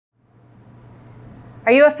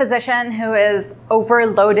Are you a physician who is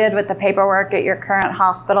overloaded with the paperwork at your current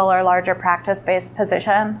hospital or larger practice-based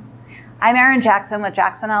position? I'm Erin Jackson with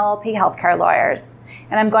Jackson LLP Healthcare Lawyers,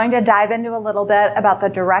 and I'm going to dive into a little bit about the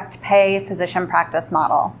direct pay physician practice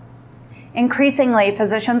model. Increasingly,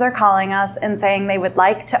 physicians are calling us and saying they would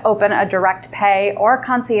like to open a direct pay or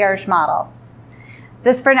concierge model.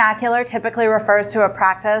 This vernacular typically refers to a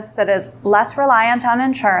practice that is less reliant on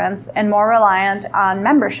insurance and more reliant on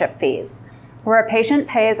membership fees, where a patient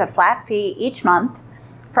pays a flat fee each month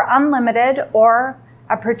for unlimited or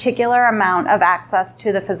a particular amount of access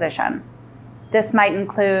to the physician. This might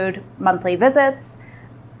include monthly visits,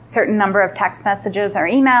 certain number of text messages or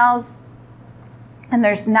emails, and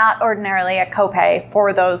there's not ordinarily a copay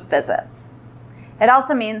for those visits. It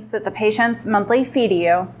also means that the patient's monthly fee to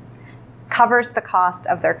you covers the cost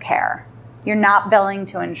of their care. You're not billing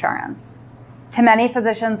to insurance. To many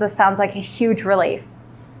physicians, this sounds like a huge relief.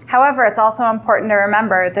 However, it's also important to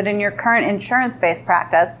remember that in your current insurance-based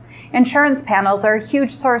practice, insurance panels are a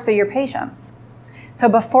huge source of your patients. So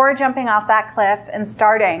before jumping off that cliff and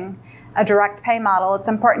starting a direct pay model, it's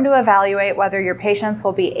important to evaluate whether your patients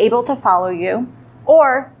will be able to follow you,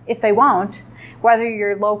 or if they won't, whether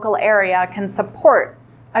your local area can support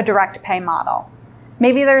a direct pay model.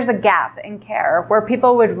 Maybe there's a gap in care where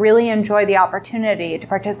people would really enjoy the opportunity to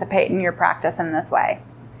participate in your practice in this way.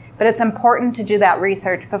 But it's important to do that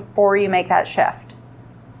research before you make that shift.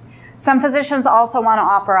 Some physicians also want to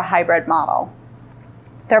offer a hybrid model.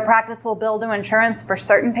 Their practice will bill to insurance for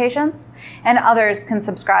certain patients, and others can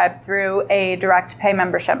subscribe through a direct pay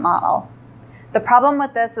membership model. The problem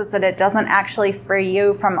with this is that it doesn't actually free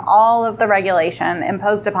you from all of the regulation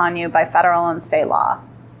imposed upon you by federal and state law.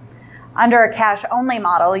 Under a cash-only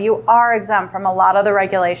model, you are exempt from a lot of the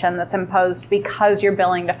regulation that's imposed because you're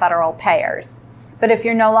billing to federal payers. But if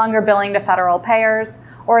you're no longer billing to federal payers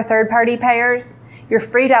or third-party payers, you're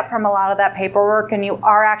freed up from a lot of that paperwork and you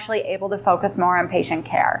are actually able to focus more on patient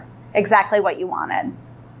care. Exactly what you wanted.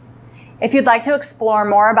 If you'd like to explore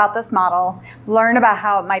more about this model, learn about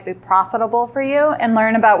how it might be profitable for you, and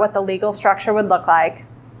learn about what the legal structure would look like,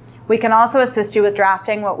 we can also assist you with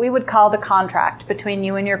drafting what we would call the contract between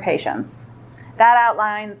you and your patients. That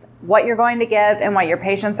outlines what you're going to give and what your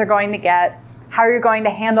patients are going to get, how you're going to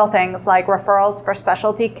handle things like referrals for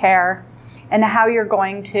specialty care, and how you're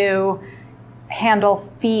going to handle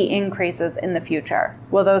fee increases in the future.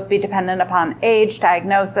 Will those be dependent upon age,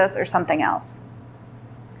 diagnosis, or something else?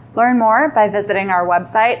 Learn more by visiting our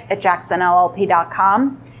website at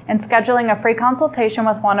jacksonllp.com and scheduling a free consultation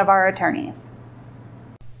with one of our attorneys.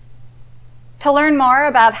 To learn more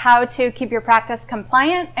about how to keep your practice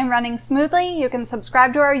compliant and running smoothly, you can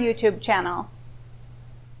subscribe to our YouTube channel.